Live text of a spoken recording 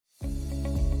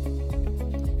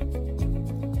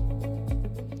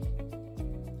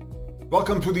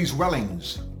Welcome to these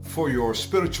Wellings for your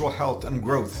spiritual health and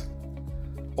growth,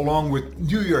 along with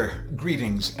New Year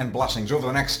greetings and blessings over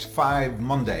the next 5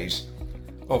 Mondays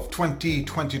of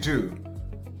 2022.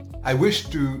 I wish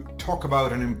to talk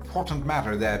about an important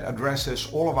matter that addresses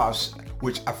all of us,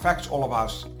 which affects all of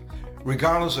us,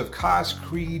 regardless of caste,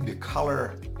 creed,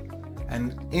 color,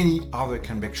 and any other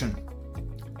conviction.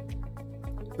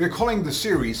 We're calling the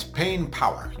series Pain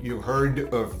Power. You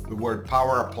heard of the word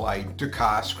power applied to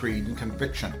caste, creed, and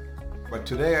conviction. But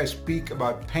today I speak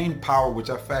about pain power, which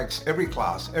affects every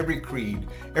class, every creed,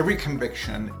 every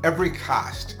conviction, every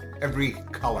caste, every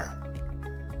color.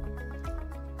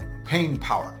 Pain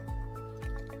power.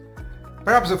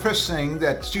 Perhaps the first thing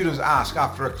that students ask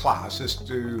after a class is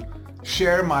to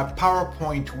share my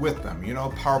PowerPoint with them. You know,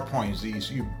 PowerPoints, these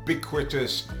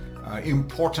ubiquitous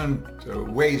important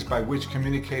ways by which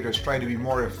communicators try to be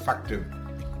more effective,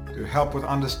 to help with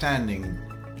understanding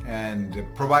and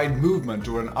provide movement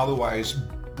to an otherwise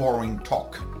boring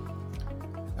talk.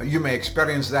 You may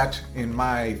experience that in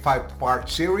my 5-part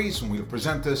series, and we'll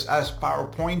present this as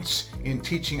PowerPoints in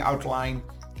teaching outline.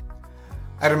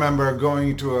 I remember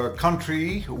going to a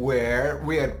country where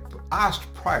we had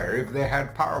asked prior if they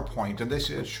had PowerPoint, and they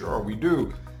said, sure, we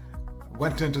do.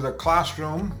 Went into the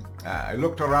classroom. I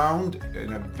looked around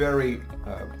in a very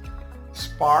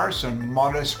sparse and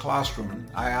modest classroom.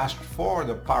 I asked for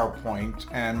the PowerPoint,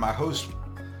 and my host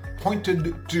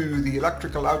pointed to the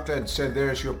electrical outlet and said,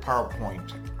 there's your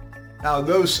PowerPoint. Now,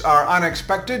 those are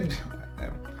unexpected.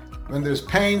 When there's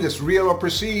pain that's real or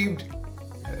perceived,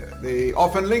 they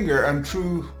often linger, and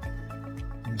true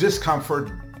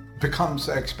discomfort becomes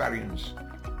the experience.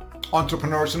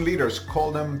 Entrepreneurs and leaders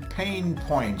call them pain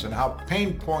points, and how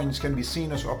pain points can be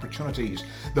seen as opportunities.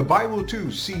 The Bible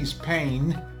too sees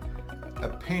pain, a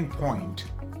pain point,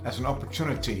 as an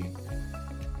opportunity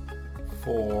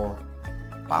for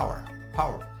power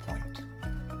point.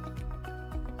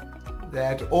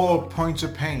 That all points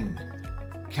of pain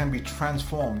can be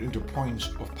transformed into points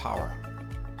of power.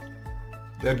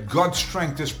 That God's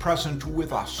strength is present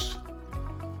with us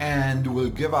and will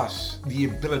give us the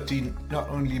ability not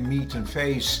only meet and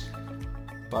face,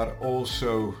 but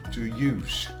also to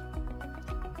use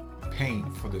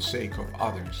pain for the sake of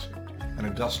others. And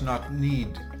it does not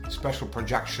need special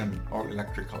projection or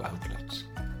electrical outlets.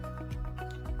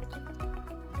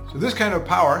 So this kind of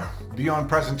power, beyond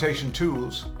presentation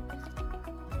tools,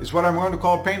 is what I'm going to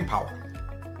call pain power.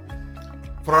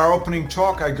 For our opening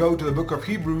talk, I go to the book of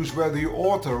Hebrews, where the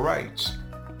author writes,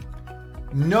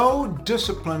 no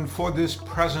discipline for this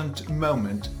present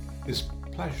moment is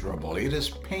pleasurable. It is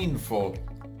painful.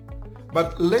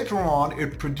 But later on,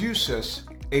 it produces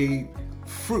a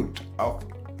fruit of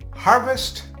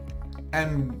harvest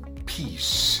and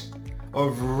peace,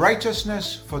 of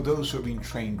righteousness for those who have been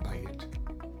trained by it.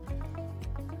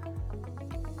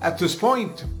 At this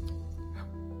point,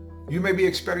 you may be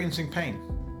experiencing pain.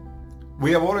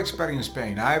 We have all experienced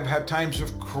pain. I've had times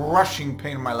of crushing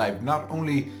pain in my life, not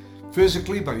only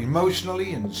physically, but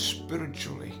emotionally and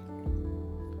spiritually.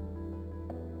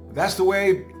 That's the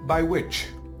way by which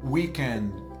we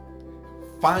can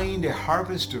find a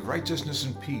harvest of righteousness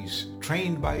and peace,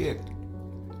 trained by it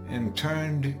and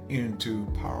turned into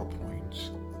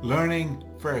PowerPoints, learning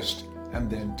first and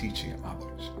then teaching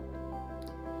others.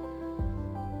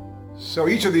 So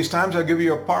each of these times I'll give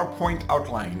you a PowerPoint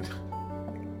outline.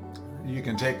 You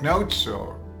can take notes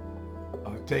or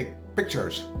take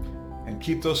pictures and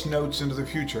keep those notes into the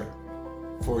future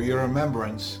for your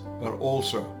remembrance, but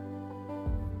also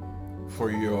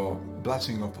for your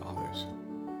blessing of others.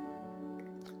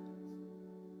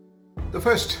 The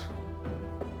first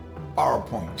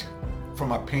PowerPoint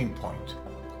from a pain point.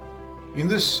 In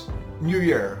this new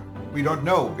year, we don't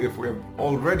know if we've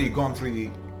already gone through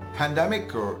the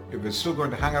pandemic or if it's still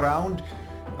going to hang around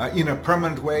in a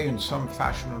permanent way in some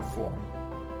fashion or form.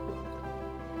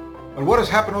 But what has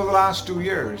happened over the last 2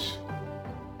 years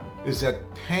is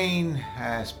that pain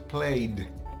has played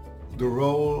the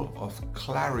role of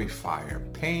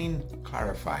clarifier. Pain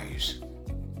clarifies.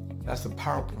 That's the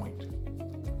PowerPoint.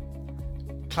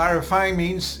 Clarifying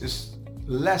means is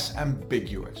less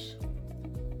ambiguous.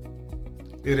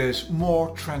 It is more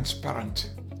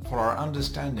transparent for our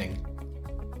understanding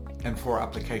and for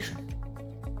application.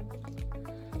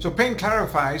 So pain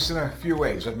clarifies in a few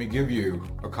ways. Let me give you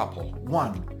a couple.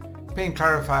 One, pain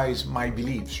clarifies my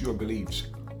beliefs, your beliefs.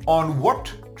 On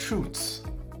what truths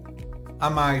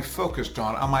am I focused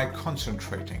on? Am I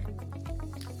concentrating?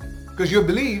 Because your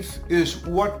belief is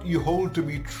what you hold to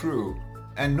be true,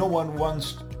 and no one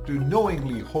wants to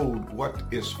knowingly hold what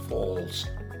is false.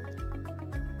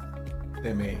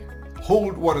 They may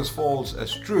hold what is false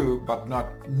as true, but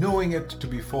not knowing it to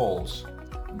be false,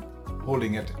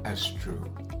 holding it as true.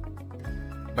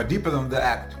 But deeper than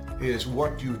that is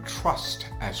what you trust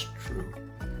as true.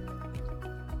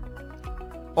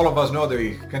 All of us know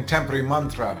the contemporary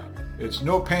mantra, it's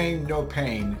no pain, no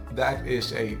pain. That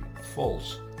is a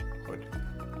falsehood.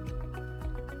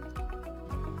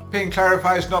 Pain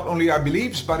clarifies not only our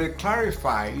beliefs, but it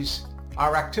clarifies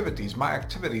our activities, my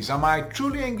activities. Am I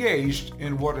truly engaged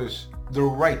in what is the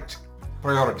right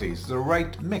priorities, the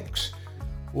right mix?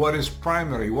 What is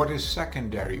primary? What is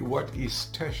secondary? What is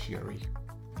tertiary?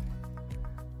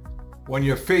 When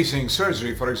you're facing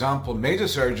surgery, for example, major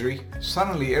surgery,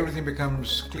 suddenly everything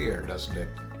becomes clear, doesn't it?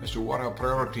 As to what are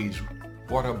priorities,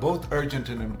 what are both urgent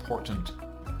and important,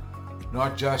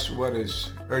 not just what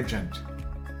is urgent.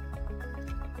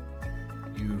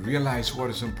 You realize what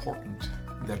is important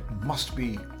that must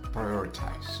be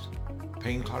prioritized.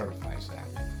 Pain clarifies that.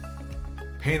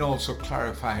 Pain also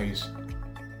clarifies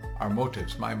our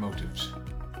motives, my motives.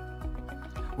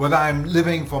 Whether I'm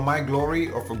living for my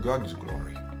glory or for God's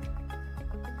glory.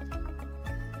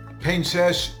 Pain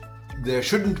says there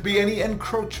shouldn't be any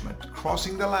encroachment,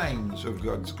 crossing the lines of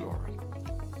God's glory.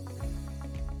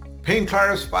 Pain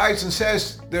clarifies and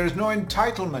says there is no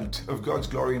entitlement of God's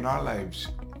glory in our lives.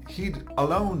 He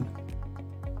alone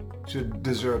should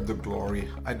deserve the glory.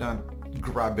 I don't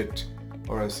grab it,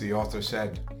 or as the author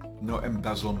said, no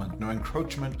embezzlement, no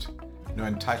encroachment, no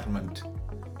entitlement.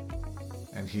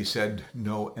 And he said,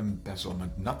 no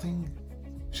embezzlement. Nothing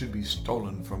should be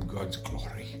stolen from God's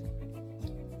glory.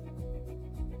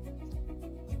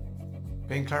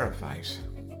 Pain clarifies.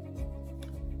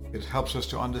 It helps us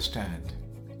to understand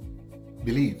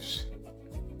beliefs,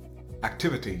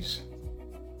 activities,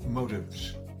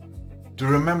 motives, to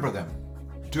remember them,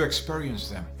 to experience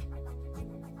them,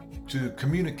 to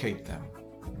communicate them,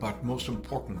 but most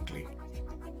importantly,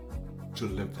 to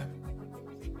live them.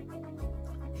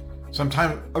 Some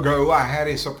time ago, I had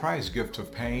a surprise gift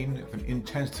of pain, of an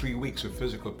intense 3 weeks of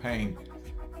physical pain.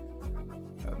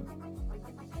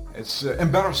 It's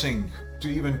embarrassing to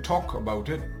even talk about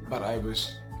it, but I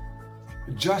was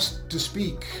just to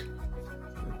speak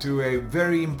to a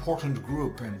very important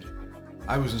group, and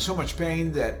I was in so much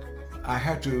pain that I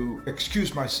had to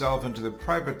excuse myself into the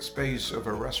private space of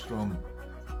a restroom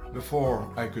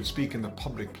before I could speak in the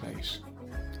public place.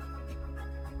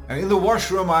 And in the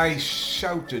washroom I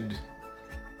shouted,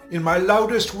 in my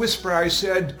loudest whisper I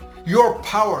said, your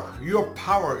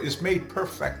power is made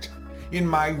perfect in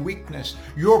my weakness.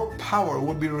 Your power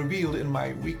will be revealed in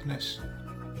my weakness.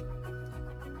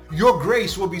 Your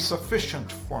grace will be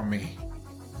sufficient for me.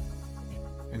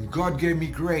 And God gave me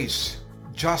grace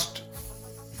just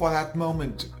for that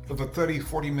moment of a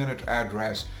 30-40 minute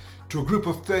address to a group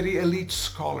of 30 elite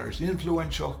scholars,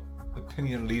 influential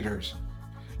opinion leaders,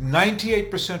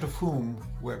 98% of whom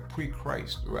were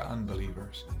pre-Christ, were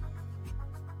unbelievers.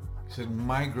 He said,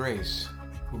 my grace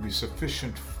will be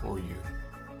sufficient for you.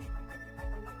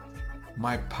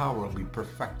 My power will be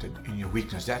perfected in your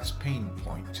weakness. That's pain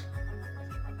point,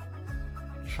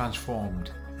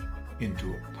 transformed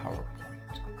into a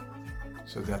PowerPoint,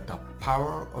 so that the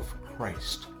power of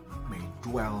Christ may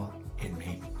dwell in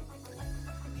me.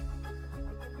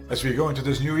 As we go into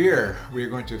this new year, we are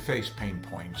going to face pain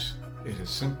points. It is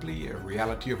simply a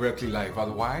reality of earthly life.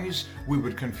 Otherwise, we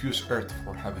would confuse earth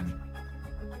for heaven.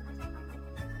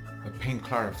 But pain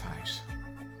clarifies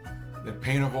that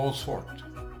pain of all sorts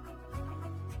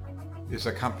is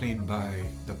accompanied by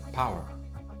the power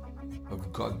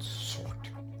of God's sort.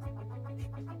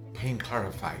 Pain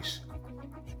clarifies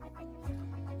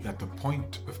that the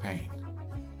point of pain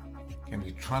can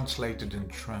be translated and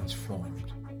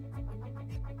transformed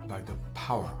by the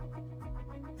power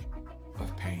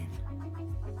of pain.